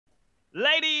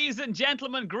Ladies and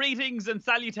gentlemen, greetings and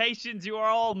salutations. You are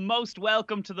all most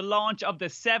welcome to the launch of the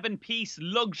 7-piece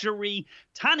luxury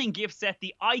tanning gift set,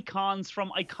 the Icons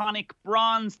from Iconic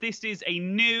Bronze. This is a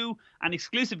new and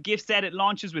exclusive gift set. It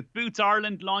launches with Boots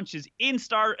Ireland, launches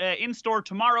in-store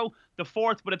tomorrow, the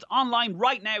 4th, but it's online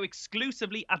right now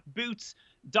exclusively at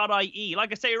boots.ie.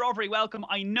 Like I say, you're all very welcome.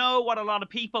 I know what a lot of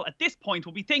people at this point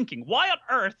will be thinking. Why on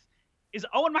earth is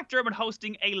Eoghan McDermott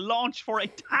hosting a launch for a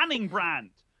tanning brand?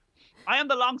 I am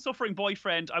the long-suffering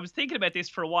boyfriend. I was thinking about this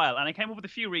for a while, and I came up with a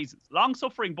few reasons.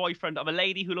 Long-suffering boyfriend of a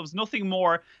lady who loves nothing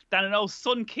more than an old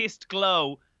sun-kissed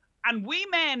glow. And we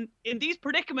men in these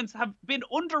predicaments have been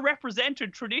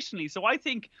underrepresented traditionally. So I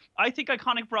think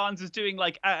Iconic Bronze is doing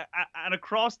like an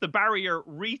across the barrier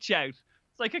reach out.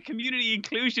 It's like a community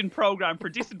inclusion program for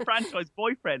disenfranchised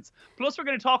boyfriends. Plus, we're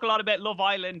going to talk a lot about Love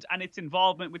Island and its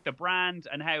involvement with the brand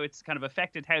and how it's kind of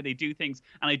affected how they do things.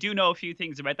 And I do know a few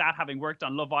things about that, having worked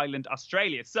on Love Island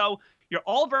Australia. So you're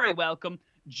all very welcome.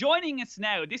 Joining us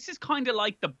now, this is kind of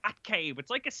like the Batcave. It's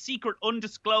like a secret,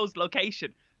 undisclosed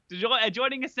location.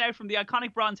 Joining us now from the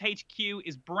Iconic Bronze HQ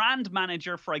is brand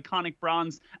manager for Iconic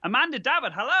Bronze, Amanda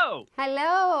Davitt. Hello.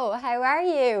 Hello. How are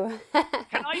you?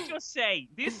 Can I just say,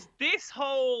 this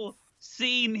whole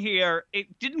scene here,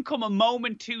 it didn't come a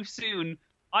moment too soon.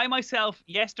 I myself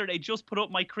yesterday just put up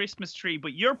my Christmas tree,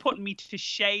 but you're putting me to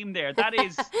shame there.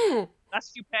 That's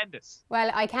stupendous.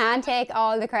 Well, I can't take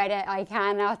all the credit. I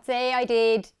cannot say I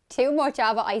did too much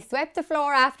of it. I swept the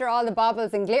floor after all the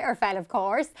baubles and glitter fell, of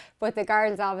course, but the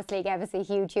girls obviously gave us a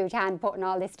huge hand putting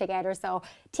all this together. So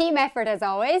team effort as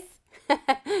always. Okay,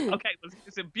 well,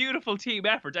 it's a beautiful team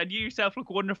effort, and you yourself look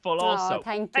wonderful also. Oh,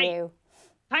 thank you.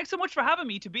 Thanks so much for having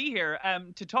me to be here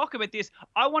to talk about this.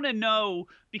 I want to know,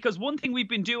 because one thing we've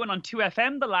been doing on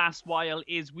 2FM the last while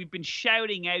is we've been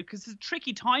shouting out, because it's a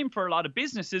tricky time for a lot of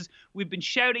businesses, we've been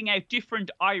shouting out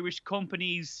different Irish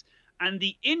companies and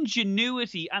the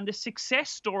ingenuity and the success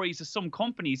stories of some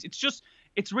companies.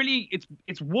 It's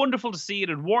wonderful to see it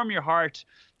and warm your heart.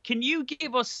 Can you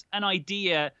give us an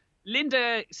idea?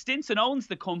 Linda Stinson owns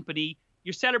the company.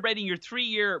 You're celebrating your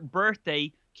 3-year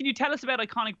birthday. Can you tell us about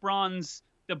Iconic Bronze,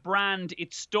 the brand,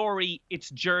 its story,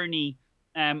 its journey,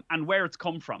 and where it's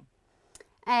come from?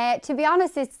 To be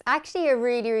honest, it's actually a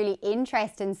really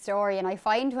interesting story, and I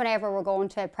find whenever we're going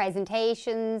to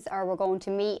presentations or we're going to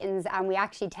meetings and we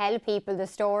actually tell people the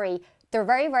story, they're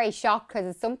very shocked because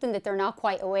it's something that they're not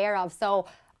quite aware of. So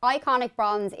Iconic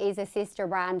Bronze is a sister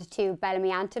brand to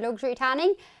Bellamy Luxury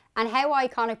Tanning. And how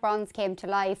Iconic Bronze came to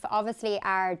life, obviously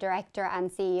our director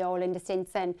and CEO Linda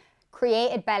Stinson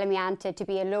created Bellamy to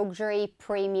be a luxury,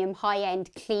 premium,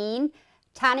 high-end, clean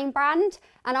tanning brand.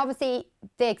 And obviously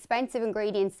the expensive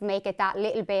ingredients make it that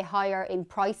little bit higher in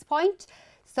price point.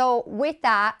 So with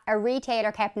that, a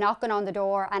retailer kept knocking on the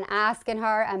door and asking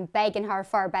her and begging her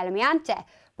for Bellamy.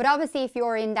 But obviously if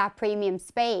you're in that premium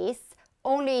space,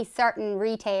 only certain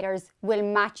retailers will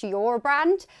match your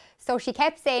brand. So she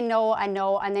kept saying no and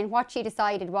no, and then what she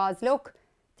decided was, look,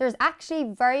 there's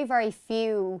actually very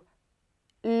few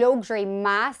luxury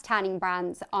mass tanning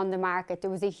brands on the market.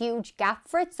 There was a huge gap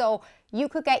for it. So you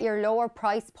could get your lower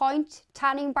price point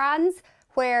tanning brands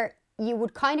where you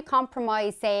would kind of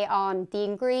compromise, say, on the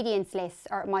ingredients list,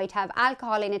 or it might have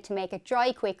alcohol in it to make it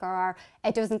dry quicker, or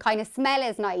it doesn't kind of smell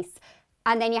as nice.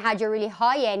 And then you had your really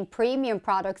high-end premium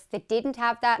products that didn't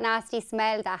have that nasty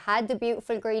smell, that had the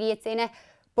beautiful ingredients in it,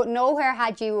 but nowhere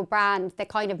had you a brand that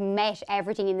kind of met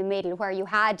everything in the middle, where you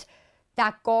had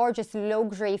that gorgeous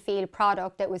luxury feel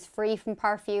product that was free from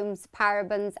perfumes,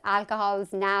 parabens, alcohols,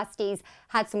 nasties,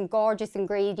 had some gorgeous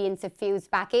ingredients infused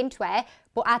back into it,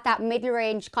 but at that middle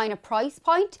range kind of price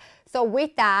point. So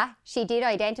with that, she did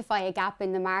identify a gap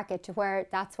in the market to where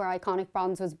that's where Iconic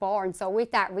Bronze was born. So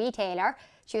with that retailer,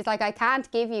 she was like, I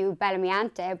can't give you Bellamy,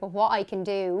 but what I can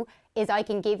do is I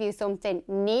can give you something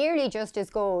nearly just as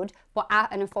good, but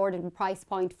at an affordable price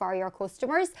point for your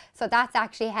customers. So that's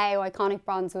actually how Iconic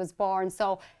Bronze was born.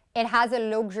 So it has a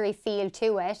luxury feel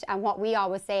to it, and what we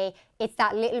always say, it's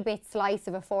that little bit slice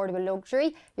of affordable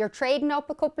luxury. You're trading up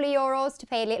a couple of euros to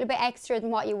pay a little bit extra than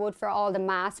what you would for all the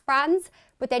mass brands,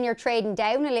 but then you're trading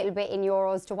down a little bit in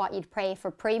euros to what you'd pay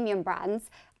for premium brands,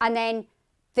 and then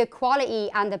the quality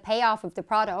and the payoff of the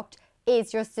product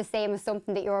is just the same as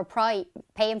something that you're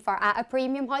paying for at a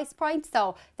premium price point.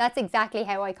 So that's exactly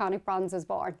how Iconic Bronze was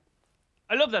born.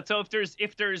 I love that. So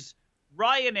if there's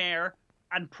Ryanair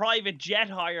and private jet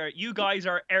hire, you guys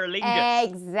are Aer Lingus.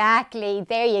 Exactly.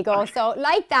 There you go. So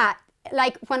like that,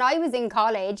 like when I was in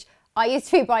college, I used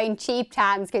to be buying cheap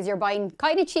tans because you're buying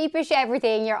kind of cheapish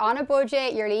everything. You're on a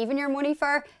budget. You're leaving your money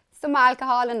for some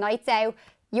alcohol and nights out.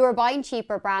 You were buying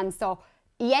cheaper brands. So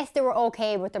yes, they were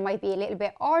okay, but there might be a little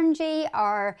bit orangey,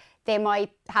 or they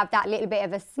might have that little bit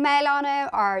of a smell on it,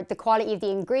 or the quality of the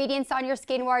ingredients on your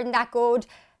skin weren't that good.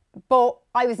 But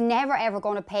I was never ever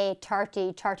going to pay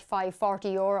 30, 35, 40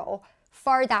 euro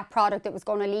for that product that was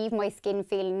going to leave my skin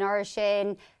feeling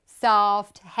nourishing,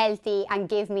 soft, healthy, and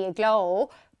give me a glow.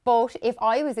 But if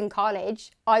I was in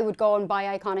college, I would go and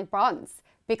buy Iconic Bronze,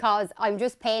 because I'm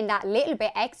just paying that little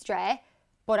bit extra,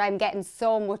 but I'm getting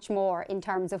so much more in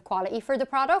terms of quality for the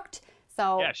product.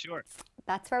 So yeah, sure.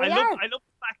 That's where we I are. love the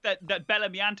fact that Bella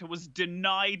Mianta was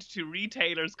denied to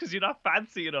retailers because you're not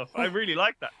fancy enough. I really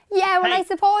like that. Yeah, well, I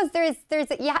suppose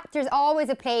there's always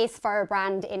a place for a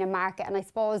brand in a market, and I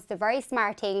suppose the very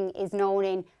smart thing is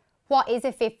knowing what is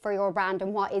a fit for your brand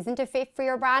and what isn't a fit for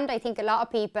your brand. I think a lot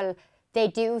of people, they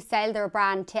do sell their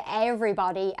brand to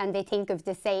everybody and they think of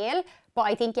the sale, but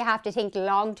I think you have to think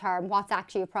long term, what's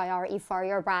actually a priority for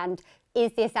your brand.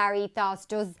 Is this our ethos?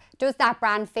 Does that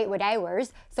brand fit with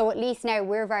ours? So at least now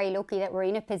we're very lucky that we're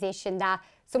in a position that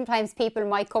sometimes people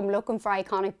might come looking for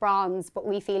Iconic Bronze, but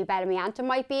we feel Bella Mianta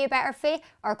might be a better fit,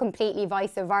 or completely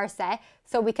vice versa.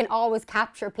 So we can always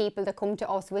capture people that come to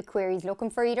us with queries looking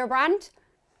for either brand.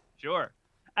 Sure.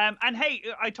 And hey,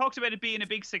 I talked about it being a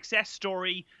big success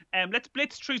story. Let's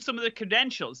blitz through some of the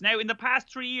credentials. Now, in the past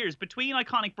 3 years, between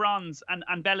Iconic Bronze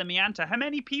and Bella Mianta, how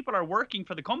many people are working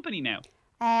for the company now?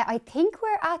 I think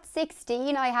we're at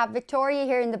 16. I have Victoria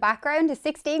here in the background. Is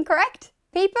 16 correct,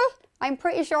 people? I'm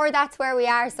pretty sure that's where we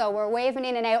are. So we're waving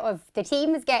in and out of, the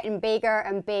team is getting bigger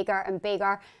and bigger and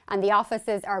bigger, and the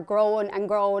offices are growing and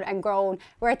growing and growing.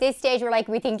 We're at this stage where, like,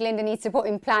 we think Linda needs to put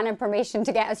in planning permission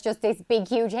to get us just this big,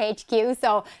 huge HQ.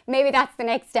 So maybe that's the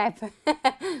next step.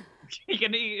 It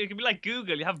can be like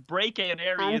Google. You have breakout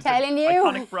areas. I'm telling you.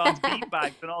 Iconic Bronze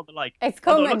beanbags and all the like. It's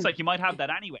coming. Although it looks like you might have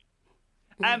that anyway.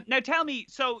 Now tell me,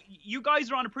 so you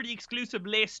guys are on a pretty exclusive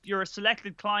list. You're a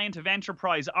selected client of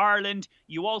Enterprise Ireland.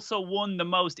 You also won the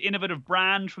most innovative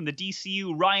brand from the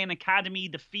DCU Ryan Academy,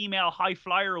 the Female High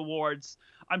Flyer Awards.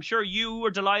 I'm sure you were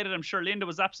delighted. I'm sure Linda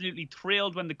was absolutely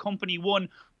thrilled when the company won.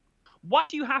 What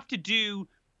do you have to do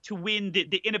to win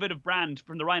the innovative brand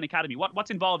from the Ryan Academy?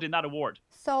 What's involved in that award?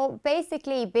 So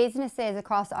basically, businesses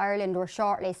across Ireland were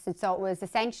shortlisted. So it was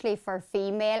essentially for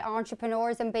female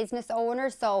entrepreneurs and business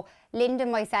owners. So Linda,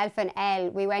 myself and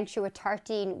Elle, we went through a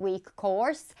 13-week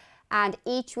course, and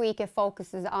each week it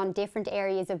focuses on different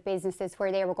areas of businesses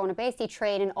where they were going to basically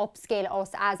train and upskill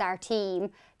us as our team.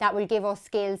 That will give us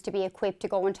skills to be equipped to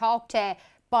go and talk to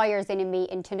buyers in a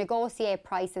meeting, to negotiate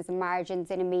prices and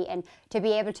margins in a meeting, to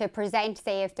be able to present,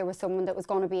 say, if there was someone that was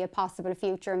going to be a possible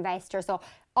future investor. So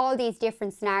all these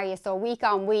different scenarios. So week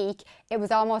on week, it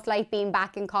was almost like being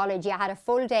back in college. You had a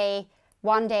full day,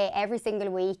 one day every single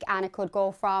week, and it could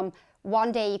go from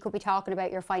one day you could be talking about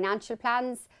your financial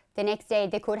plans. The next day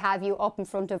they could have you up in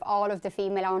front of all of the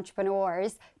female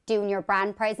entrepreneurs doing your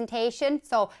brand presentation.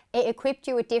 So it equipped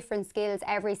you with different skills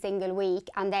every single week.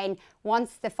 And then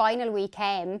once the final week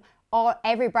came,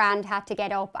 every brand had to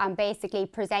get up and basically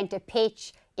present a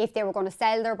pitch if they were going to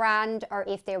sell their brand or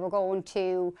if they were going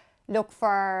to look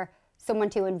for someone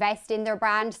to invest in their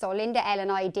brand. So Linda, Elle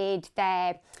and I did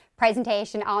the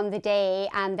presentation on the day,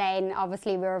 and then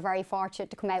obviously we were very fortunate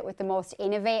to come out with the most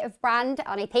innovative brand.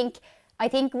 And I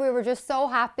think we were just so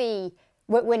happy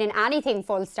with winning anything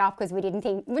full stop, because we didn't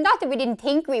think, well, not that we didn't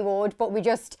think we would, but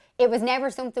it was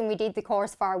never something we did the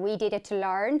course for. We did it to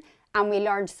learn, and we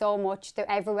learned so much. That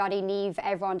everybody, Niamh,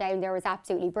 everyone down there was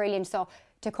absolutely brilliant. So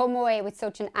to come away with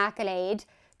such an accolade,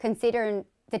 considering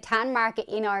the tan market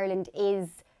in Ireland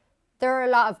there are a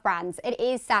lot of brands. It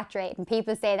is saturated, and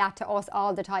people say that to us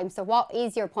all the time. So what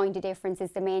is your point of difference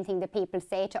is the main thing that people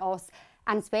say to us.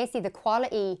 And it's basically the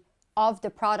quality of the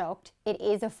product. It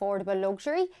is affordable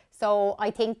luxury. So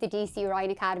I think the DC Ryan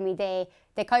Academy, they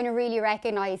kind of really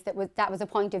recognised that was a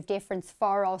point of difference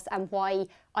for us, and why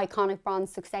Iconic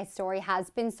Bronze success story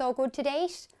has been so good to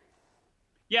date.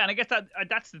 Yeah, and I guess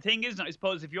that's the thing, isn't it? I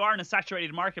suppose if you are in a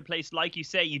saturated marketplace, like you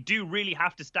say, you do really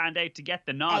have to stand out to get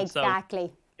the nod. Exactly.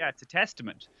 So yeah, it's a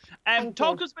testament.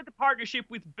 Talk to us about the partnership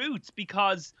with Boots,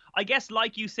 because I guess,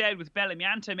 like you said, with Bella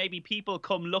Mianta, maybe people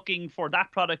come looking for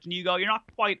that product and you go, you're not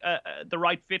quite the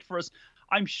right fit for us.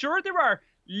 I'm sure there are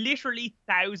literally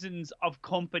thousands of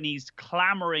companies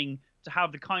clamoring to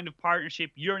have the kind of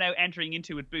partnership you're now entering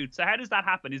into with Boots. So how does that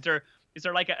happen? Is there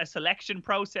like a selection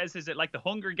process? Is it like the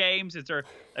Hunger Games? Is there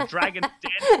a Dragon's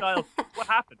Den style? What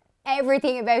happened?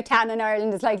 Everything about tan in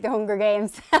Ireland is like the Hunger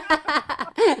Games.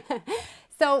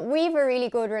 So we've a really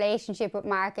good relationship with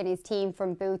Mark and his team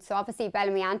from Boots. So obviously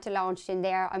Bella Mianta launched in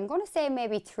there, I'm going to say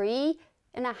maybe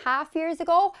 3.5 years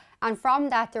ago. And from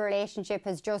that, the relationship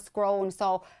has just grown.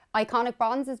 So Iconic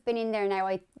Bronze has been in there now,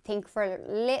 I think, for a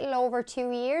little over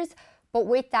 2 years. But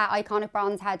with that, Iconic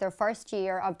Bronze had their first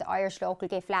year of the Irish Local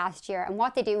Gift last year. And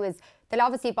what they do is they'll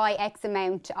obviously buy X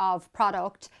amount of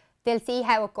product. They'll see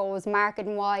how it goes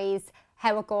marketing-wise,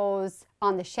 how it goes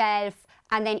on the shelf.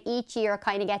 And then each year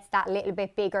kind of gets that little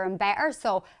bit bigger and better.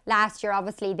 So last year,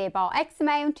 obviously, they bought X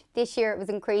amount. This year, it was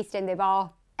increased and they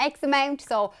bought X amount.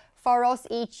 So for us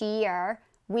each year,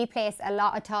 we place a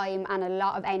lot of time and a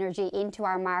lot of energy into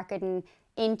our marketing,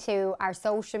 into our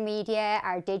social media,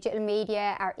 our digital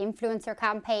media, our influencer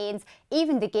campaigns,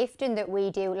 even the gifting that we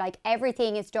do. Like,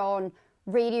 everything is done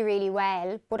really, really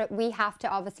well, but we have to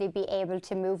obviously be able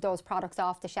to move those products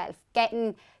off the shelf.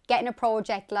 Getting a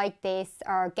project like this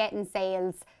or getting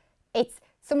sales,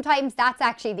 sometimes that's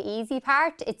actually the easy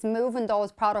part. It's moving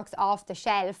those products off the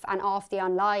shelf and off the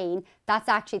online. That's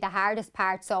actually the hardest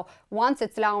part. So once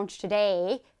it's launched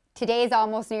today's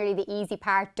almost nearly the easy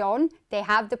part done. They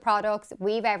have the products,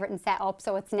 we've everything set up.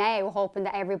 So it's now hoping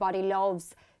that everybody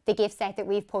loves the gift set that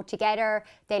we've put together.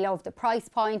 They love the price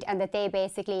point and that they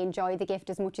basically enjoy the gift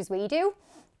as much as we do.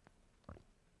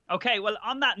 Okay, well,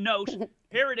 on that note,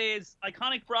 here it is,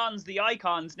 Iconic Bronze, the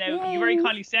icons. Now, Yay. You very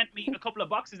kindly sent me a couple of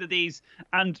boxes of these,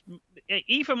 and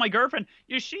Aoife, my girlfriend,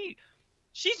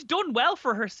 she's done well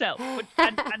for herself,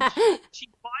 and she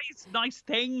buys nice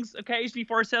things occasionally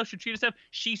for herself. She treats herself.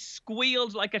 She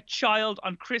squealed like a child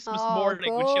on Christmas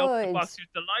morning when she opened the box. She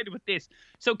was delighted with this.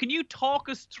 So can you talk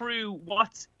us through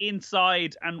what's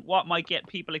inside and what might get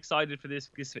people excited for this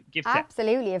gift set?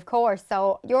 Absolutely, of course.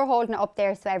 So you're holding it up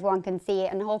there so everyone can see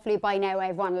it, and hopefully by now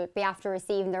everyone will be after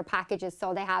receiving their packages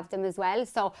so they have them as well.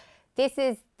 So this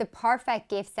is the perfect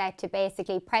gift set to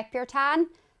basically prep your tan,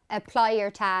 apply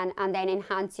your tan, and then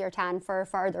enhance your tan for a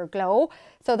further glow.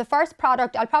 So the first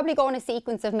product, I'll probably go in a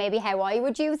sequence of maybe how I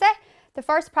would use it. The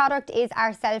first product is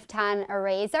our self tan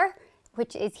eraser,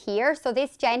 which is here. So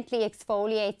this gently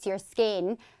exfoliates your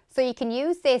skin. So you can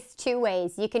use this two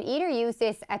ways. You can either use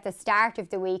this at the start of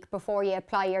the week before you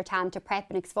apply your tan to prep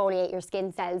and exfoliate your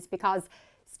skin cells, because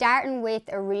starting with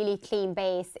a really clean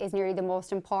base is nearly the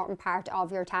most important part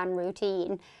of your tan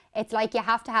routine. It's like you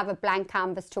have to have a blank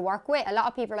canvas to work with. A lot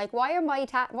of people are like, why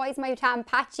is my tan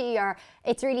patchy, or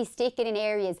it's really sticking in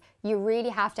areas? You really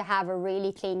have to have a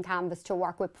really clean canvas to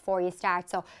work with before you start.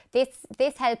 So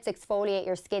this helps exfoliate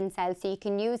your skin cells. So you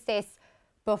can use this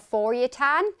before you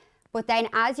tan, but then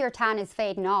as your tan is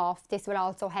fading off, this will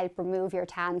also help remove your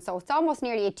tan. So it's almost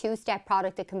nearly a two-step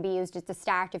product that can be used at the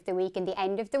start of the week and the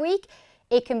end of the week.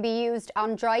 It can be used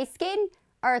on dry skin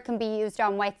or it can be used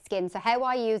on wet skin. So how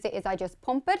I use it is I just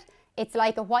pump it. It's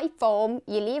like a white foam.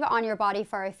 You leave it on your body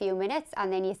for a few minutes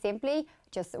and then you simply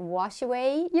just wash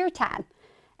away your tan.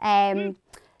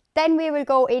 Then we will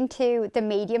go into the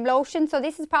medium lotion. So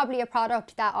this is probably a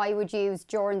product that I would use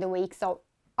during the week. So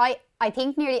I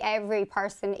think nearly every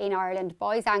person in Ireland,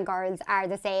 boys and girls, are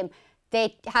the same.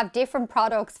 They have different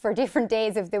products for different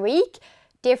days of the week,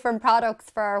 different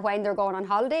products for when they're going on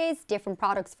holidays, different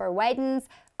products for weddings.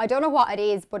 I don't know what it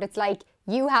is, but it's like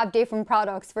you have different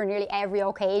products for nearly every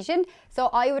occasion. So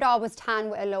I would always tan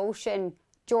with a lotion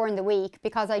during the week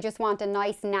because I just want a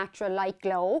nice natural light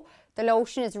glow. The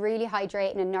lotion is really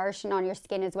hydrating and nourishing on your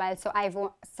skin as well. So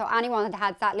anyone that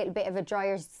has that little bit of a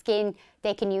drier skin,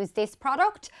 they can use this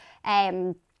product.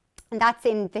 And that's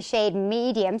in the shade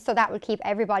medium, so that will keep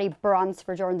everybody bronzed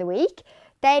for during the week.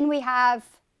 Then we have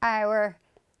our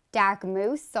dark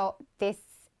mousse. So this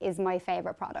is my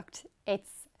favorite product. It's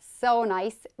so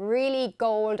nice, really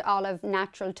gold olive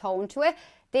natural tone to it.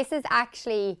 This is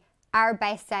actually our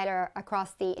best seller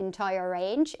across the entire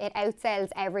range. It outsells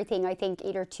everything, I think,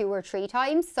 either 2 or 3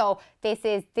 times. So this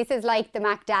is like the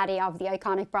Mac Daddy of the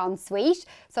Iconic Bronze suite.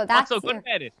 So that's what's so good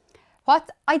about it?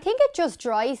 I think it just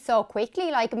dries so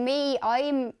quickly. Like me,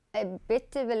 I'm a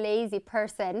bit of a lazy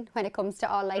person when it comes to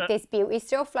all like this beauty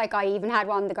stuff. Like I even had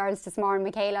one of the girls this morning,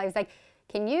 Michaela, I was like,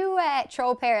 can you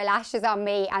throw a pair of lashes on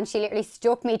me? And she literally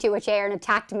stuck me to a chair and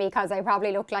attacked me because I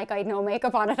probably looked like I had no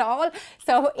makeup on at all.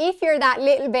 So if you're that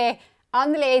little bit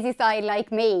on the lazy side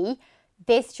like me,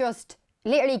 this just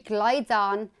literally glides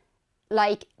on.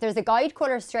 Like there's a guide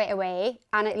colour straight away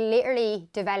and it literally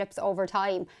develops over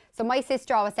time. So my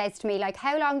sister always says to me, like,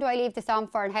 how long do I leave this on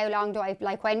for and how long do I,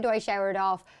 like, when do I shower it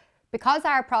off? Because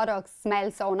our products smell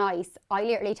so nice, I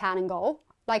literally tan and go.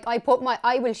 Like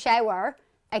I will shower,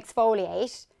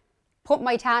 exfoliate, put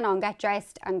my tan on, get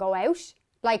dressed and go out.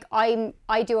 Like I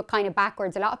do it kind of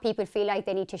backwards. A lot of people feel like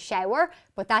they need to shower,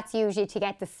 but that's usually to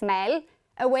get the smell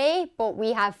away. But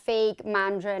we have fig,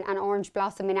 mandarin and orange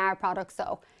blossom in our products,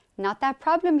 so not that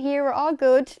problem here, we're all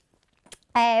good.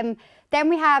 Then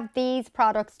we have these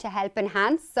products to help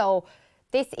enhance. So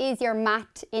this is your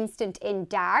matte instant in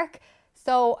dark.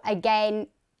 So again,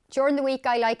 during the week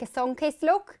I like a sun-kissed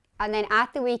look, and then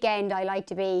at the weekend I like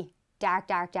to be dark,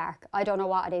 dark, dark. I don't know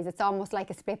what it is. It's almost like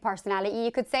a split personality,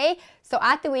 you could say. So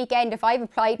at the weekend, if I've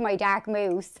applied my dark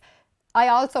mousse, I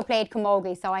also played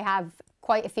camogie, so I have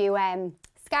quite a few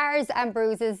scars and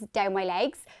bruises down my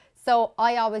legs. So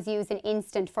I always use an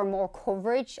instant for more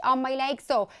coverage on my legs.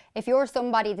 So if you're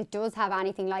somebody that does have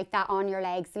anything like that on your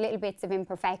legs, little bits of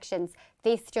imperfections,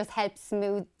 this just helps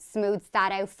smooths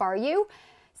that out for you.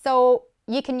 So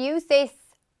you can use this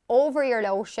over your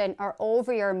lotion or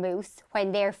over your mousse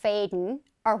when they're fading,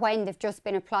 or when they've just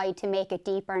been applied to make it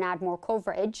deeper and add more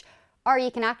coverage. Or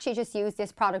you can actually just use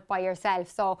this product by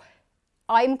yourself. So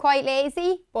I'm quite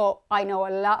lazy, but I know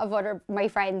a lot of my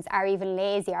friends are even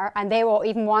lazier, and they won't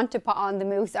even want to put on the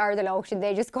mousse or the lotion.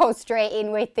 They just go straight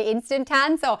in with the instant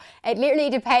tan. So it literally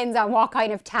depends on what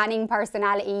kind of tanning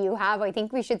personality you have. I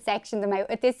think we should section them out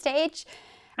at this stage.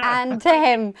 And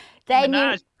then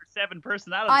you... 7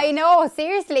 personalities. I know,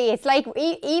 seriously. It's like,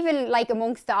 even like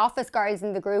amongst the office girls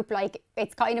in the group, like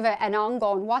it's kind of an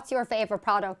ongoing, what's your favourite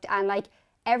product? And like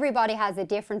everybody has a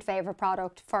different favourite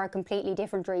product for a completely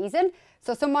different reason.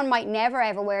 So someone might never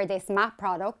ever wear this matte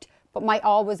product, but might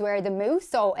always wear the mousse.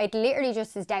 So it literally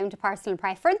just is down to personal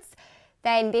preference.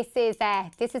 Then this is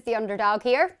the underdog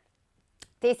here.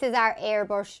 This is our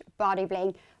Airbrush Body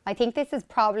Bling. I think this is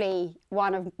probably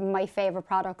one of my favourite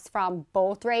products from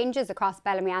both ranges across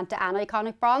Bella Mianta and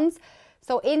Iconic Bronze.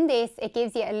 So in this, it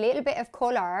gives you a little bit of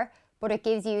colour, but it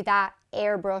gives you that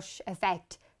airbrush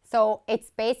effect. So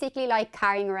it's basically like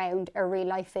carrying around a real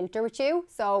life filter with you.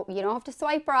 So you don't have to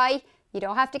swipe right, you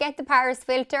don't have to get the Paris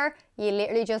filter, you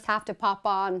literally just have to pop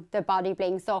on the Body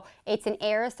Bling. So it's an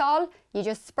aerosol, you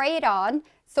just spray it on.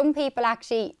 Some people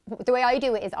actually, the way I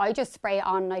do it is I just spray it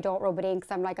on and I don't rub it in,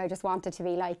 because I'm like, I just want it to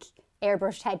be like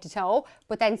airbrushed head to toe.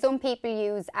 But then some people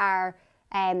use our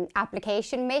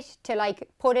application mitt to like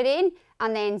put it in,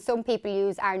 and then some people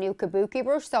use our new kabuki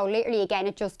brush. So literally, again,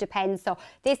 it just depends. So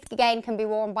this again can be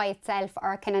worn by itself,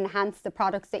 or it can enhance the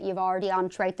products that you've already on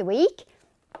throughout the week.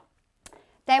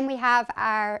 Then we have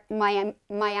our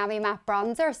Miami Matte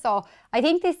Bronzer. So I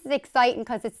think this is exciting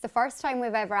because it's the first time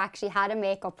we've ever actually had a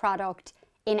makeup product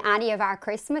in any of our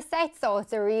Christmas sets. So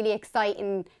it's a really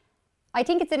exciting, I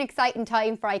think it's an exciting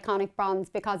time for Iconic Bronze,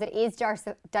 because it is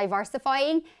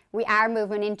diversifying. We are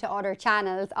moving into other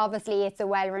channels. Obviously, it's a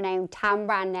well-renowned tan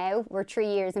brand now. We're 3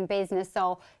 years in business,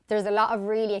 so there's a lot of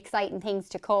really exciting things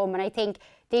to come. And I think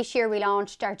this year we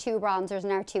launched our 2 bronzers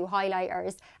and our 2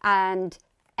 highlighters, and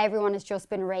everyone has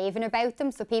just been raving about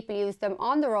them. So people use them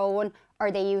on their own, or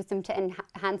they use them to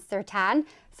enhance their tan.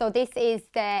 So this is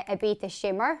the Ibiza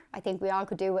Shimmer. I think we all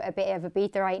could do a bit of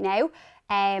Ibiza right now.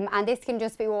 And this can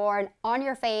just be worn on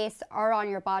your face or on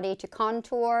your body to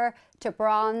contour, to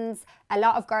bronze. A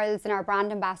lot of girls and our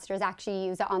brand ambassadors actually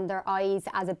use it on their eyes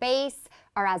as a base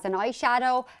or as an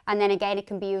eyeshadow. And then again, it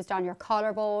can be used on your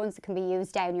collarbones, it can be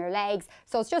used down your legs.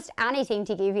 So it's just anything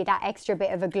to give you that extra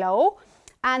bit of a glow.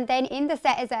 And then in the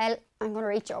set as well, I'm going to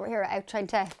reach over here without trying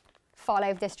to fall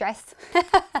out of this dress.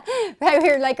 Out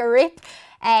here like a rip.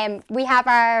 We have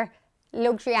our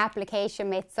luxury application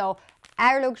mitt. So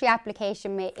our luxury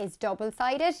application mitt is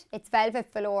double-sided. It's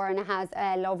velvet velour and it has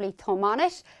a lovely thumb on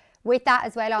it. With that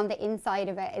as well, on the inside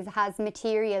of it, it has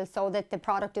material so that the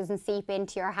product doesn't seep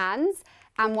into your hands.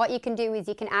 And what you can do is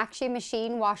you can actually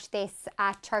machine wash this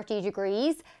at 30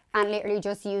 degrees and literally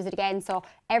just use it again. So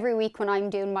every week when I'm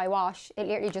doing my wash, it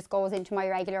literally just goes into my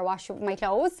regular wash with my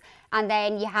clothes. And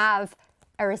then you have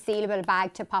a resealable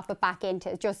bag to pop it back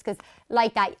into, just because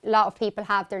like that, a lot of people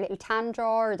have their little tan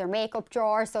drawer or their makeup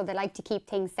drawer, so they like to keep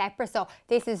things separate. So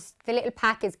this is, the little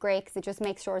pack is great because it just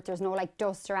makes sure that there's no like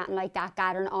dust or anything like that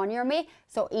gathering on your mitt.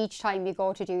 So each time you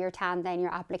go to do your tan, then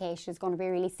your application is going to be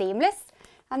really seamless.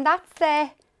 And that's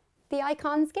the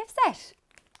Icons gift set.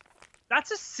 That's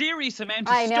a serious amount of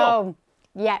stuff. I know,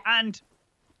 yeah. And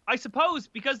I suppose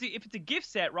because if it's a gift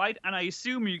set, right, and I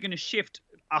assume you're going to shift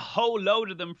a whole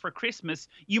load of them for Christmas,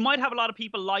 you might have a lot of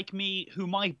people like me who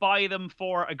might buy them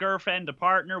for a girlfriend, a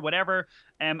partner, whatever,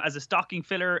 as a stocking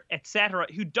filler, etc.,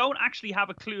 who don't actually have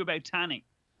a clue about tanning.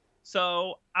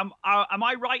 So am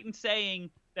I right in saying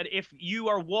that if you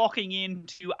are walking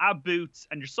into a Boots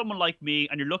and you're someone like me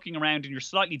and you're looking around and you're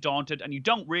slightly daunted and you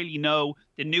don't really know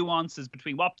the nuances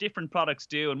between what different products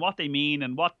do and what they mean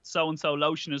and what so-and-so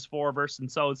lotion is for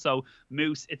versus so-and-so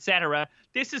mousse, etc.,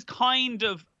 this is kind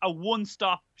of a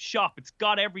one-stop shop. It's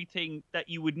got everything that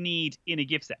you would need in a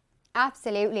gift set.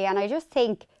 Absolutely. And I just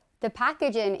think the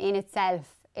packaging in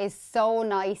itself is so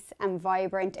nice and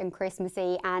vibrant and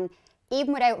Christmassy, and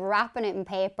even without wrapping it in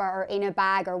paper or in a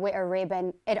bag or with a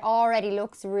ribbon, it already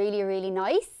looks really, really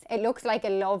nice. It looks like a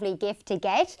lovely gift to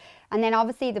get. And then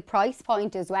obviously the price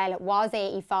point as well, it was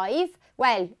 85.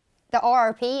 Well, the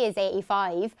RRP is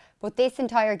 85, but this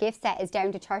entire gift set is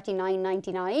down to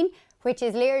 $39.99, which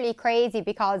is literally crazy,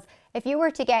 because if you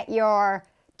were to get your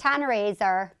tan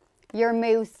eraser, your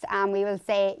mousse, and we will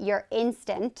say your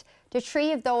instant, the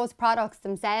 3 of those products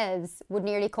themselves would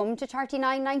nearly come to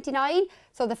 $39.99.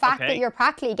 So the fact that you're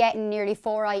practically getting nearly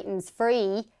 4 items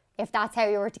free, if that's how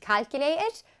you were to calculate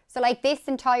it. So like this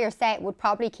entire set would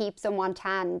probably keep someone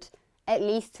tanned at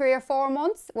least 3 or 4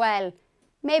 months. Well,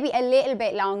 maybe a little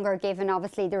bit longer, given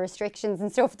obviously the restrictions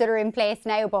and stuff that are in place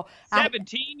now. But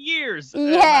 17 years.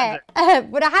 Yeah,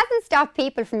 but it hasn't stopped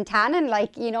people from tanning.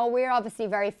 Like, you know, we're obviously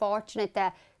very fortunate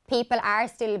that people are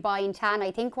still buying tan.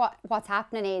 I think what's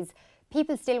happening is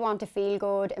people still want to feel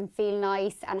good and feel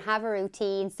nice and have a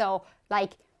routine. So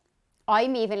like,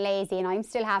 I'm even lazy and I'm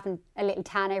still having a little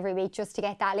tan every week just to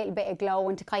get that little bit of glow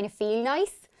and to kind of feel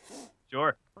nice.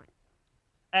 Sure.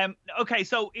 Okay,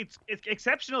 so it's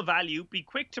exceptional value. Be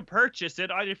quick to purchase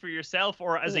it, either for yourself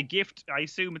or as a gift. I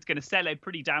assume it's going to sell out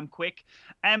pretty damn quick.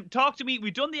 Talk to me.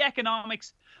 We've done the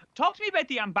economics. Talk to me about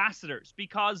the ambassadors,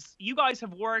 because you guys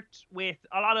have worked with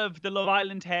a lot of the Love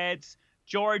Island heads,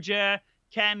 Georgia,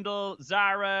 Kendall,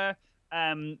 Zara,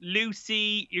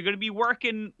 Lucy. You're going to be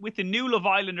working with the new Love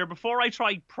Islander. Before I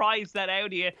try prize that out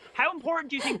of you, how important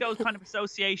do you think those kind of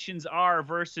associations are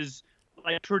versus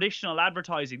like traditional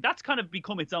advertising? That's kind of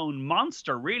become its own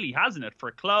monster, really, hasn't it?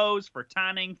 For clothes, for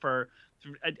tanning, for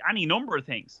any number of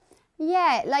things.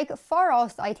 Yeah, like for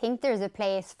us, I think there's a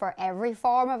place for every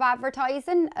form of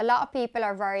advertising. A lot of people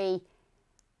are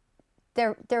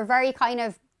they're very kind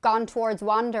of gone towards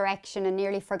one direction and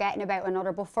nearly forgetting about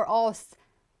another. But for us,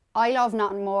 I love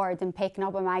nothing more than picking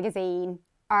up a magazine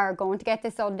or going to get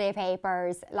the Sunday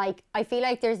papers. Like, I feel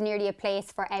like there's nearly a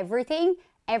place for everything.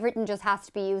 Everything just has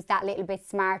to be used that little bit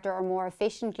smarter or more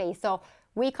efficiently. So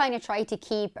we kind of try to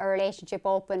keep a relationship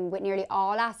open with nearly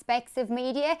all aspects of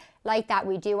media. Like that,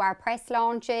 we do our press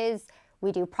launches,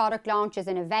 we do product launches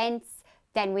and events,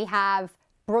 then we have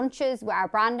brunches with our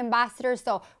brand ambassadors.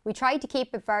 So we try to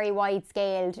keep it very wide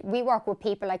scaled. We work with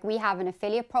people, like we have an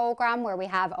affiliate program where we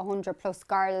have 100+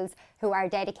 girls who are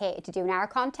dedicated to doing our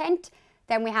content.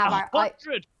 Then we have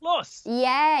 100+.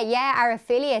 Yeah, our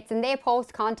affiliates, and they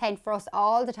post content for us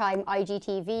all the time.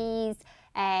 IGTVs,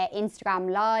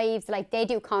 Instagram lives, like they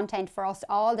do content for us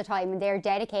all the time, and they're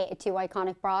dedicated to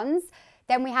Iconic Bronze.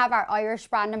 Then we have our Irish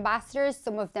brand ambassadors.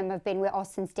 Some of them have been with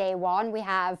us since day one. We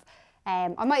have, I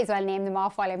might as well name them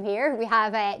off while I'm here. We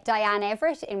have Diane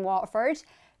Everett in Waterford.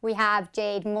 We have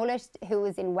Jade Mullet, who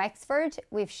is in Wexford.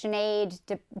 We've Sinead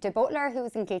de Butler,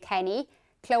 who's in Kilkenny.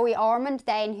 Chloe Ormond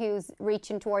then, who's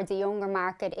reaching towards a younger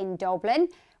market in Dublin.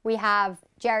 We have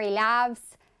Jerry Lavs,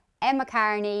 Emma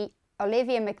Carney,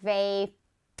 Olivia McVeigh,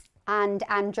 and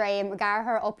Andrea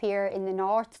McGarher up here in the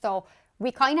north. So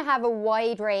we kind of have a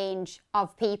wide range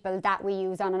of people that we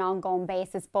use on an ongoing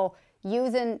basis, but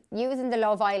using the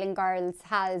Love Island girls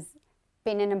has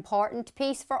been an important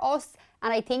piece for us,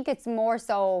 and I think it's more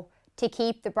so to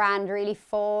keep the brand really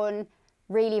fun,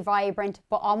 really vibrant,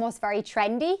 but almost very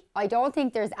trendy. I don't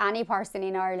think there's any person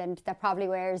in Ireland that probably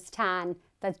wears tan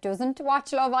that doesn't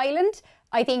watch Love Island.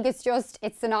 I think it's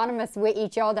synonymous with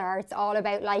each other. It's all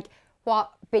about like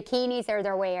what bikinis are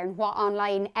they wearing, what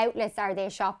online outlets are they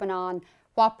shopping on,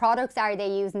 what products are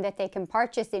they using that they can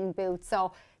purchase in Boots.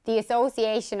 So the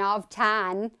association of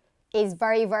tan is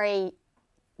very, very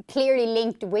clearly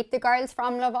linked with the girls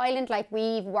from Love Island. Like,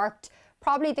 we've worked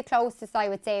probably the closest, I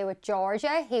would say, with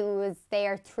Georgia, who was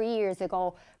there 3 years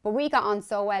ago. But we got on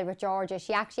so well with Georgia.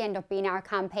 She actually ended up being our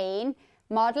campaign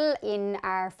model in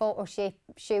our photo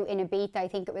shoot in Ibiza. I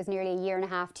think it was nearly 1.5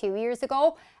 years, 2 years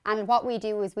ago. And what we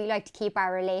do is we like to keep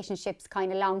our relationships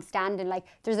kind of long-standing. Like,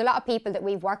 there's a lot of people that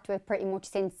we've worked with pretty much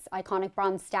since Iconic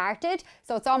Bronze started.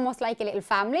 So it's almost like a little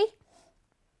family.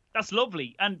 That's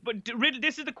lovely. But really,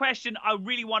 this is the question I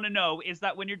really want to know, is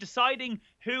that when you're deciding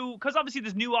who, because obviously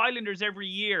there's new Islanders every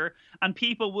year and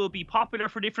people will be popular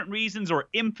for different reasons or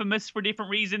infamous for different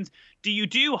reasons. Do you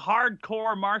do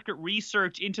hardcore market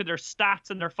research into their stats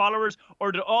and their followers,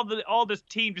 or do all this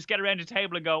team just get around the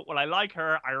table and go, well, I like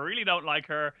her, I really don't like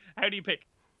her? How do you pick?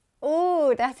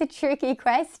 Oh, that's a tricky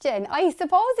question. I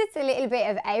suppose it's a little bit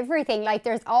of everything. Like,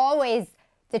 there's always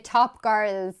the top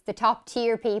girls, the top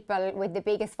tier people with the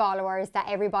biggest followers that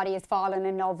everybody is falling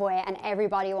in love with and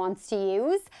everybody wants to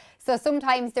use. So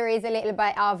sometimes there is a little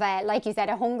bit of a, like you said,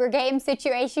 a Hunger Games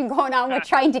situation going on with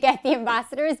trying to get the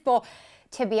ambassadors. But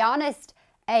to be honest,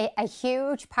 a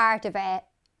huge part of it,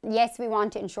 yes, we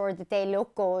want to ensure that they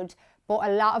look good, but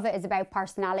a lot of it is about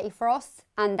personality for us,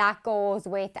 and that goes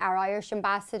with our Irish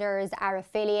ambassadors, our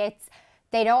affiliates.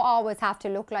 They don't always have to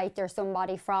look like they're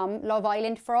somebody from Love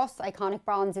Island for us. Iconic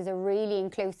Bronze is a really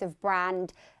inclusive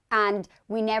brand, and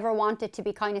we never want it to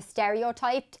be kind of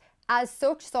stereotyped as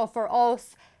such. So for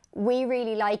us, we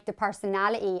really like the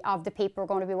personality of the people we're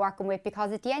going to be working with,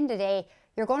 because at the end of the day,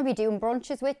 you're going to be doing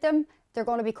brunches with them. They're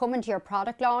going to be coming to your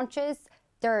product launches.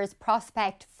 There's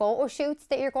prospect photo shoots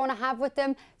that you're going to have with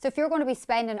them. So if you're going to be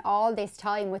spending all this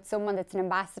time with someone that's an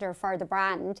ambassador for the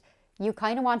brand, you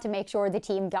kind of want to make sure the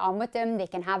team get on with them. They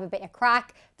can have a bit of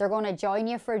crack. They're going to join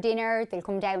you for dinner. They'll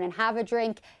come down and have a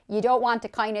drink. You don't want to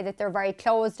kind of that they're very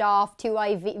closed off, too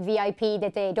VIP,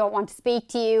 that they don't want to speak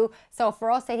to you. So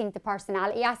for us, I think the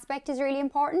personality aspect is really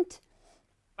important.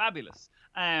 Fabulous.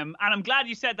 And I'm glad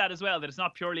you said that as well, that it's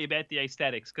not purely about the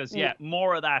aesthetics, because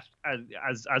more of that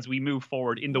as we move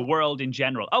forward in the world in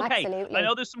general. Okay, absolutely. I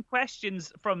know there's some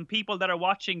questions from people that are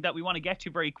watching that we want to get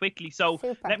to very quickly, so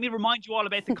let me remind you all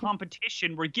about the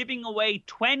competition. We're giving away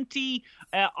 20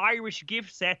 Irish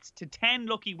gift sets to 10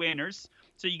 lucky winners.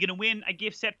 So you're going to win a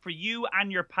gift set for you and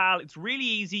your pal. It's really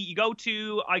easy. You go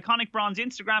to Iconic Bronze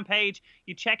Instagram page,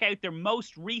 you check out their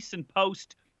most recent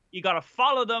post, you got to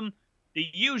follow them. The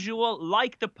usual,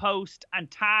 like the post and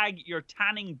tag your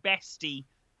tanning bestie.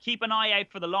 Keep an eye out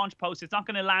for the launch post. It's not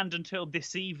going to land until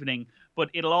this evening, but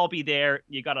it'll all be there.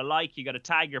 You got to like, you got to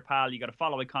tag your pal, you got to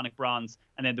follow Iconic Bronze,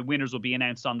 and then the winners will be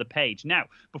announced on the page. Now,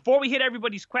 before we hit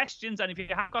everybody's questions, and if you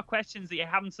have got questions that you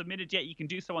haven't submitted yet, you can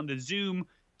do so on the Zoom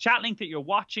chat link that you're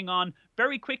watching on.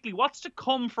 Very quickly, what's to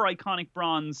come for Iconic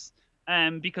Bronze?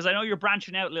 Because I know you're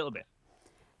branching out a little bit.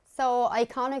 So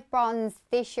Iconic Bronze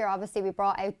this year, obviously we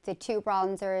brought out the 2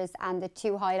 bronzers and the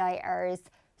 2 highlighters,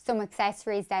 some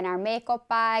accessories, then our makeup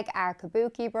bag, our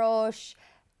kabuki brush.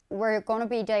 We're going to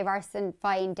be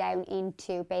diversifying down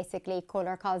into basically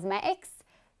colour cosmetics.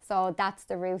 So that's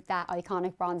the route that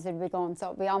Iconic Bronze will be going. So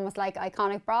it'll be almost like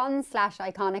Iconic Bronze /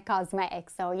 Iconic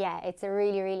Cosmetics. So yeah, it's a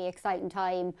really, really exciting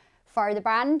time for the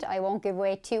brand. I won't give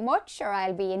away too much or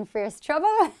I'll be in fierce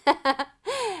trouble.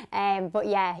 But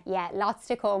yeah, lots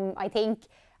to come. I think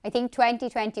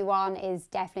 2021 is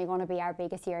definitely going to be our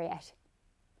biggest year yet.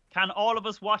 Can all of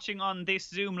us watching on this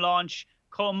Zoom launch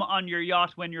come on your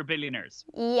yacht when you're billionaires?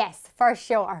 Yes, for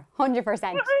sure.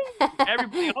 100%.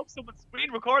 Everybody, I hope someone's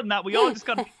screen recording that. We all just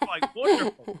got to be like,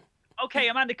 wonderful. Okay,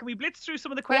 Amanda, can we blitz through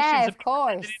some of the questions? Yeah, of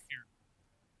course.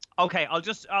 Okay,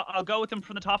 I'll go with them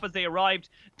from the top as they arrived.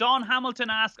 Dawn Hamilton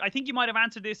asked, I think you might have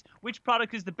answered this, which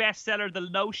product is the best seller, the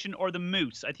lotion or the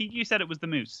mousse? I think you said it was the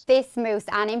mousse. This mousse,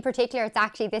 and in particular it's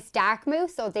actually this dark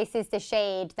mousse, so this is the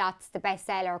shade that's the best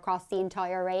seller across the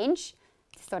entire range.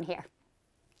 This one here.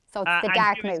 So it's the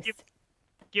dark mousse.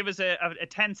 Give us a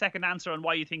 10-second answer on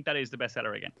why you think that is the best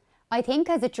seller again. I think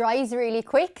because it dries really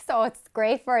quick, so it's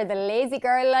great for the lazy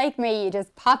girl like me. You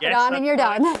just pop it on and you're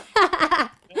done.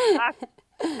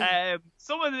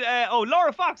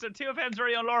 Laura Fox, on 2FM's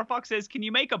very own Laura Fox says, can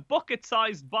you make a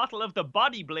bucket-sized bottle of the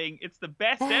body bling? It's the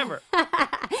best ever.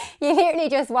 You literally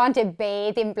just want to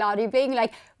bathe in body bling.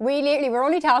 Like, we're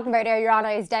only talking about earlier on,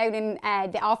 I was down in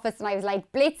the office and I was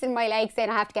like blitzing my legs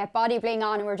saying I have to get body bling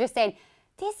on, and we're just saying,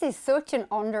 this is such an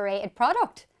underrated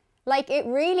product. Like, it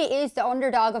really is the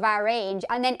underdog of our range.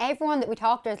 And then everyone that we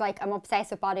talk to is like, I'm obsessed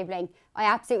with body bling. I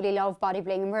absolutely love body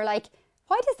bling. And we're like,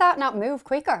 why does that not move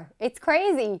quicker? It's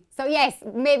crazy. So yes,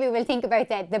 maybe we'll think about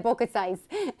the bucket size.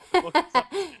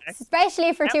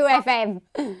 Especially for 2FM.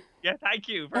 Yeah, thank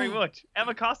you very much.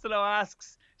 Emma Costello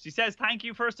asks, she says, thank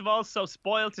you first of all, so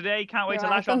spoiled today. Can't wait to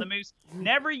lash on the mousse.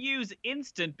 Never use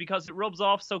instant because it rubs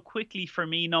off so quickly for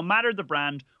me, no matter the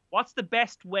brand. What's the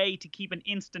best way to keep an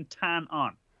instant tan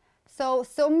on? So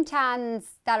some tans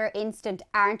that are instant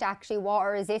aren't actually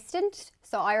water resistant.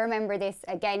 So I remember this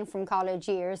again from college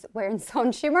years wearing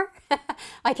Sun Shimmer.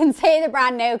 I can say the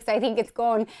brand now because I think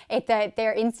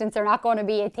their instants are not going to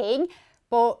be a thing.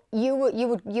 But you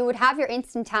would have your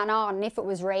instant tan on, and if it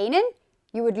was raining,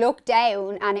 you would look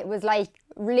down and it was like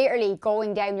literally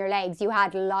going down your legs. You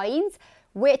had lines.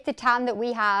 With the tan that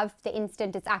we have, the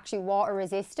instant, it's actually water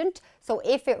resistant. So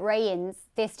if it rains,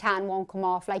 this tan won't come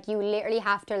off. Like, you literally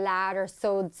have to lather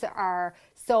suds or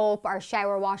soap or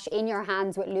shower wash in your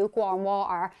hands with lukewarm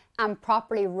water and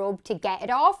properly rub to get it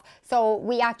off. So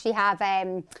we actually have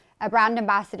a brand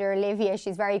ambassador, Olivia.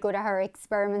 She's very good at her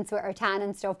experiments with her tan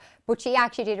and stuff, but she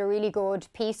actually did a really good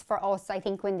piece for us, I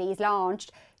think, when these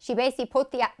launched. She basically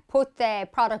put the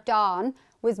product on,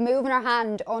 was moving her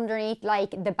hand underneath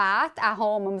like the bath at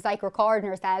home and was like recording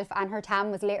herself, and her tan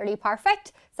was literally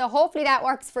perfect. So hopefully that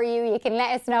works for you. You can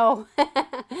let us know.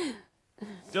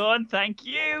 Done, thank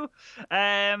you.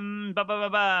 Roisin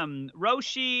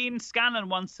Scanlon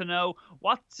wants to know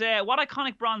what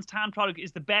iconic bronze tan product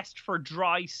is the best for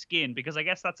dry skin, because I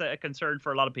guess that's a concern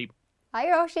for a lot of people. Hi,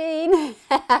 Roisin.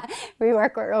 We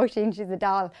work with Roisin, she's a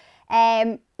doll.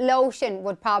 Lotion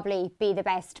would probably be the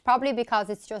best, probably because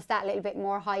it's just that little bit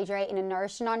more hydrating and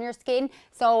nourishing on your skin.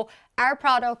 So our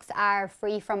products are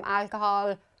free from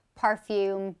alcohol,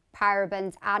 perfume,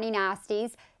 parabens, any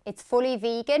nasties. It's fully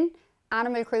vegan,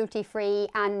 animal cruelty free,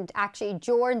 and actually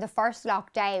during the first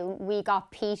lockdown we got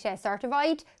PETA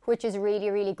certified, which is really,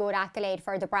 really good accolade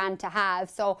for the brand to have.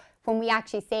 So when we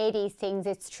actually say these things,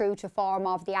 it's true to form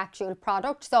of the actual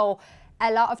product. So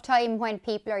a lot of time when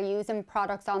people are using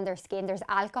products on their skin, there's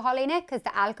alcohol in it, because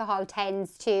the alcohol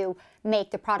tends to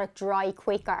make the product dry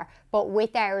quicker. But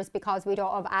with ours, because we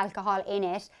don't have alcohol in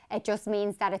it, it just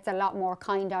means that it's a lot more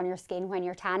kind on your skin when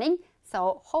you're tanning.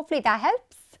 So hopefully that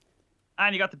helps.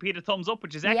 And you got the PETA thumbs up,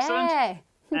 which is excellent.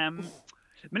 Yeah.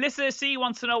 Melissa C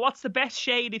wants to know, what's the best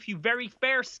shade if you've very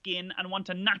fair skin and want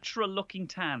a natural looking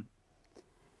tan?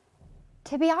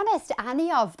 To be honest,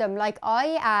 any of them. Like,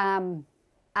 I am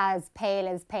as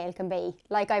pale can be.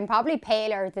 Like, I'm probably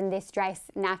paler than this dress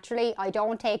naturally. I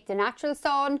don't take the natural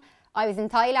sun. I was in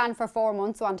Thailand for 4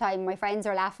 months one time. My friends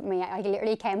were laughing at me. I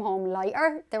literally came home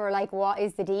lighter. They were like, what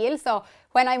is the deal? So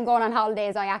when I'm going on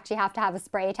holidays, I actually have to have a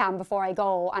spray tan before I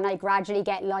go, and I gradually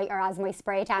get lighter as my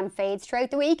spray tan fades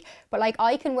throughout the week. But like,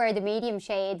 I can wear the medium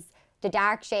shades, the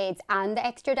dark shades and the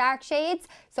extra dark shades.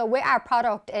 So with our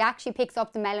product, it actually picks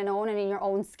up the melanonin in your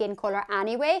own skin colour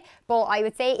anyway. But I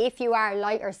would say if you are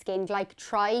lighter skinned, like,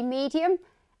 try medium.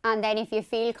 And then if you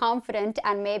feel confident,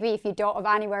 and maybe if you don't have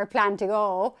anywhere planned to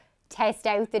go, test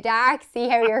out the dark, see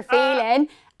how you're feeling,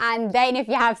 and then if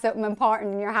you have something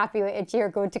important and you're happy with it, you're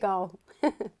good to go.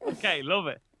 Okay, love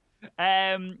it.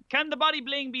 Can the body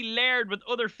bling be layered with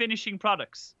other finishing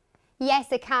products?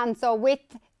 Yes, it can. So with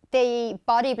the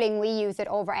body bling, we use it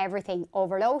over everything,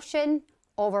 over lotion,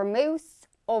 over mousse,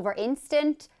 over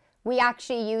instant. We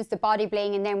actually use the body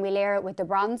bling and then we layer it with the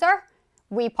bronzer.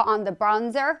 We put on the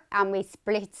bronzer and we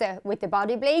split it with the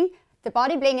body bling. The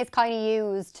body bling is kind of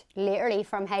used literally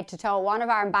from head to toe. One of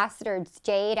our ambassadors,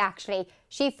 Jade, actually,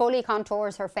 she fully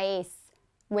contours her face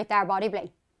with our body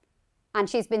bling. And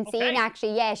she's been seen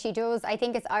actually, yeah, she does, I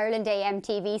think it's Ireland AM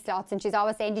TV slots, and she's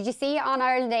always saying, did you see it on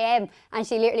Ireland AM? And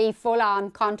she literally full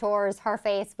on contours her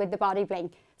face with the body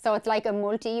bling. So it's like a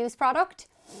multi-use product.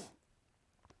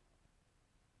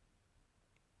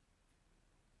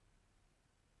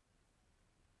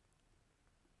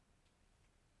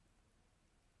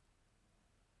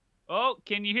 Oh,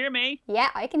 can you hear me? Yeah,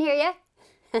 I can hear you.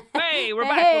 Hey, we're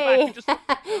back. We're back. Just a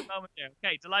moment there.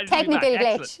 Okay, delighted Technical to be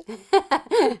back. glitch.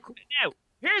 Now,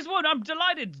 here's one. I'm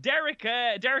delighted. Derek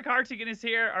Hartigan is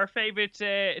here, our favourite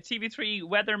TV3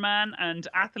 weatherman and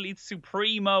athlete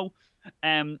supremo.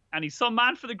 And he's some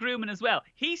man for the grooming as well.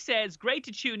 He says, great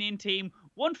to tune in, team.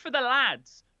 One for the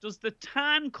lads. Does the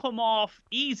tan come off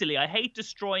easily? I hate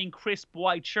destroying crisp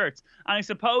white shirts. And I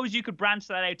suppose you could branch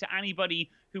that out to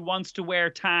anybody who wants to wear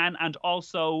tan and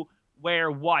also wear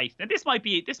white. Now this might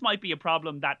be a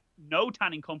problem that no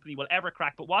tanning company will ever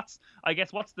crack, but what's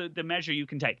the measure you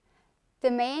can take?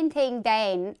 The main thing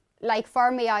then, like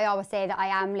for me, I always say that I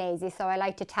am lazy, so I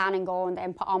like to tan and go and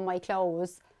then put on my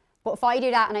clothes. But if I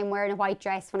do that and I'm wearing a white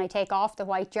dress, when I take off the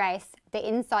white dress, the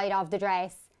inside of the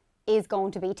dress is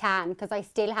going to be tan because I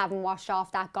still haven't washed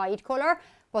off that guide colour.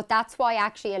 But that's why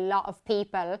actually a lot of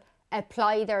people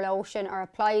apply their lotion or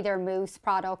apply their mousse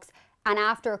products, and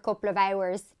after a couple of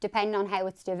hours, depending on how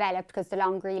it's developed, because the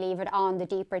longer you leave it on, the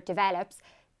deeper it develops,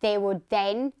 they would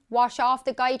then wash off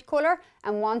the guide colour.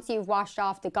 And once you've washed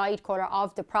off the guide colour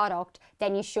of the product,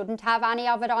 then you shouldn't have any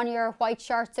of it on your white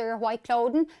shirts or your white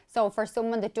clothing. So for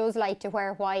someone that does like to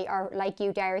wear white, or like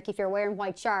you, Derek, if you're wearing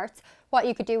white shirts, what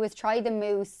you could do is try the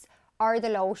mousse or the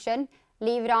lotion,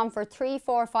 leave it on for 3,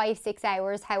 4, 5, 6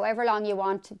 hours, however long you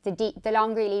want. The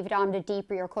longer you leave it on, the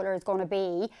deeper your colour is going to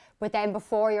be. But then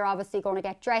before you're obviously going to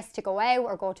get dressed to go out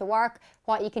or go to work,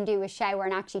 what you can do is shower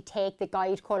and actually take the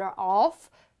guide colour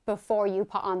off before you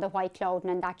put on the white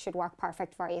clothing, and that should work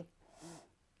perfect for you.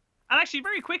 And actually,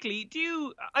 very quickly,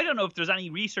 I don't know if there's any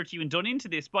research even done into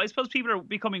this, but I suppose people are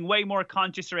becoming way more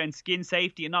conscious around skin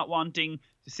safety and not wanting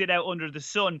to sit out under the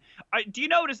sun. Do you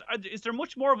notice, is there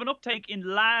much more of an uptake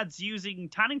in lads using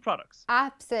tanning products?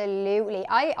 Absolutely.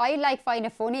 I like find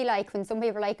it funny, like when some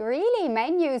people are like, really,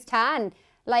 men use tan?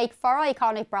 Like for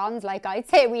Iconic Bronze, like I'd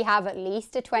say we have at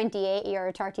least a 20-80 or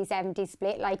a 30-70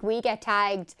 split. Like we get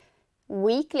tagged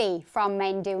weekly from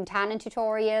men doing tanning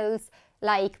tutorials,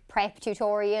 like prep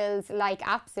tutorials, like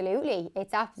absolutely.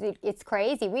 It's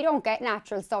crazy. We don't get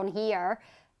natural sun here.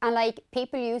 And like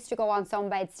people used to go on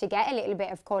sunbeds to get a little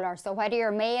bit of colour. So whether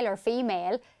you're male or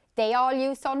female, they all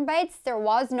use sunbeds. There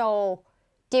was no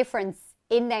difference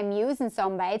in them using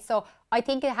sunbeds. So I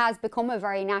think it has become a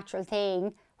very natural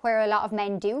thing where a lot of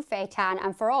men do fake tan.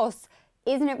 And for us,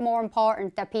 isn't it more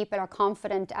important that people are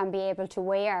confident and be able to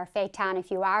wear fake tan if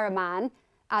you are a man,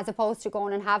 as opposed to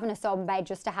going and having a sunbed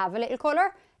just to have a little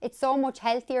colour? It's so much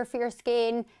healthier for your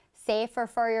skin, safer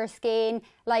for your skin.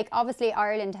 Like obviously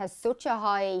Ireland has such a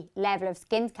high level of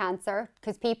skin cancer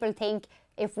because people think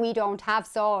if we don't have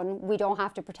sun, we don't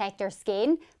have to protect our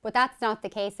skin, but that's not the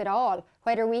case at all.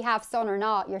 Whether we have sun or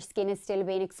not, your skin is still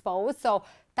being exposed. So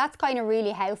that's kind of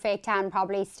really how fake tan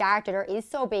probably started or is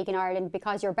so big in Ireland,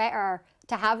 because you're better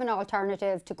to have an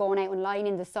alternative to going out and lying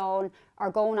in the sun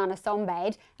or going on a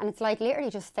sunbed, and it's like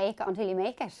literally just fake it until you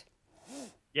make it.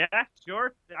 Yeah,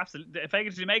 sure. Absolutely. Fake it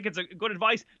until you make it's a good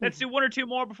advice. Let's do one or two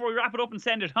more before we wrap it up and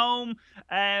send it home.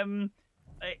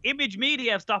 Image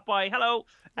Media have stopped by. Hello.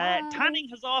 Tanning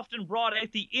has often brought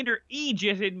out the inner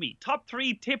Egypt in me. Top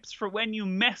 3 tips for when you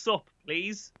mess up,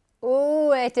 please.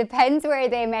 Oh, it depends where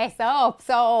they mess up.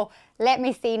 So let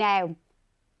me see now.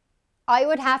 I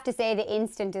would have to say the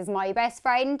instant is my best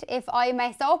friend if I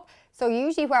mess up. So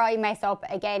usually where I mess up,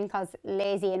 again, because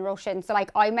lazy and Russian. So like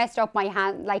I messed up my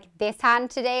hand, like this hand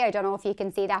today. I don't know if you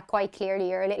can see that quite clearly.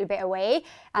 You're a little bit away.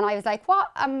 And I was like,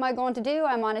 what am I going to do?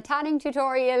 I'm on a tanning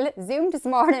tutorial, Zoom this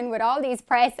morning with all these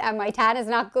press, and my tan is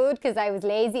not good because I was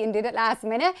lazy and did it last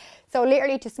minute. So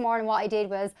literally this morning what I did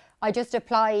was I just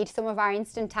applied some of our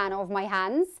instant tan over my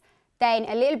hands, then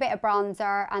a little bit of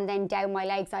bronzer, and then down my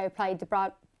legs I applied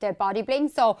the body bling.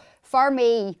 So for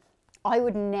me, I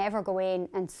would never go in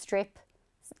and strip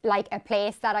like a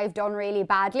place that I've done really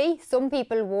badly. Some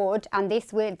people would, and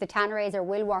the tan razor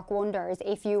will work wonders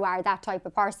if you are that type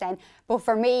of person. But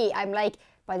for me, I'm like,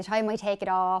 by the time I take it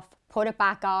off, put it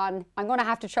back on, I'm gonna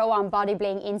have to throw on body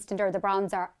bling instant or the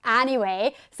bronzer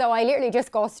anyway. So I literally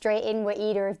just go straight in with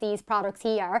either of these products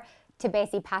here to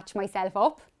basically patch myself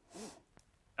up.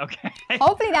 Okay.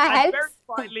 Hopefully that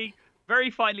helps.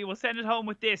 Very finally, we'll send it home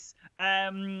with this.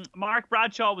 Mark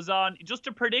Bradshaw was on. Just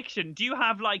a prediction. Do you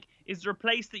have, like, is there a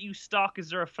place that you stock? Is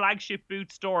there a flagship boot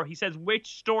store? He says,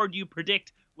 which store do you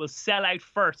predict will sell out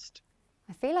first?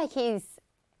 I feel like he's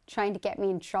trying to get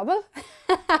me in trouble.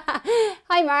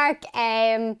 Hi, Mark.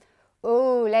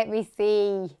 Oh, let me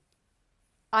see.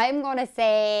 I'm going to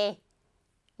say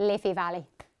Liffey Valley.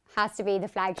 Has to be the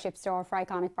flagship store for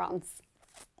Iconic Bronze.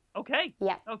 Okay.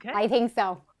 Yeah. Okay. I think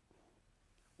so.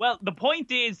 Well, the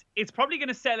point is, it's probably going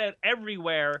to sell out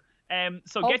everywhere.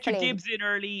 So Hopefully. Get your dibs in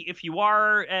early. If you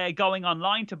are going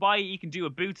online to buy it, you can do a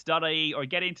boots.ie or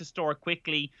get into store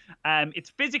quickly.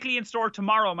 It's physically in store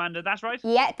tomorrow, Amanda. That's right?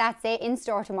 Yeah, that's it. In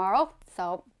store tomorrow.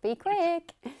 So be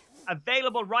quick.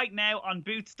 Available right now on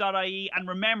boots.ie. And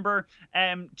remember,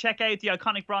 check out the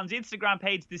Iconic Bronze Instagram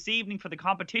page this evening for the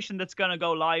competition that's going to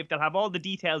go live. They'll have all the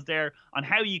details there on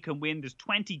how you can win. There's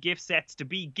 20 gift sets to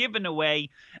be given away.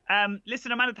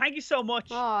 Listen, Amanda, thank you so much.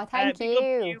 Oh, thank you.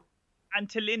 To you. And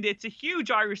to Linda, it's a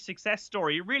huge Irish success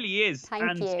story. It really is.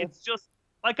 Thank you. It's just,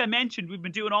 like I mentioned, we've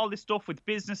been doing all this stuff with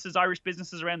businesses, Irish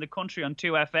businesses around the country on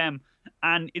 2FM.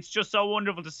 And it's just so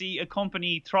wonderful to see a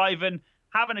company thriving,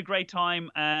 having a great time,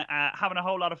 having a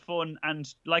whole lot of fun,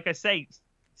 and like I say,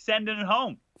 sending it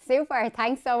home. Super.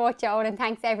 Thanks so much, Eoghan, and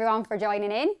thanks everyone for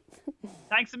joining in.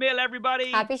 Thanks a mil,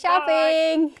 everybody. Happy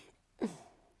shopping. Bye.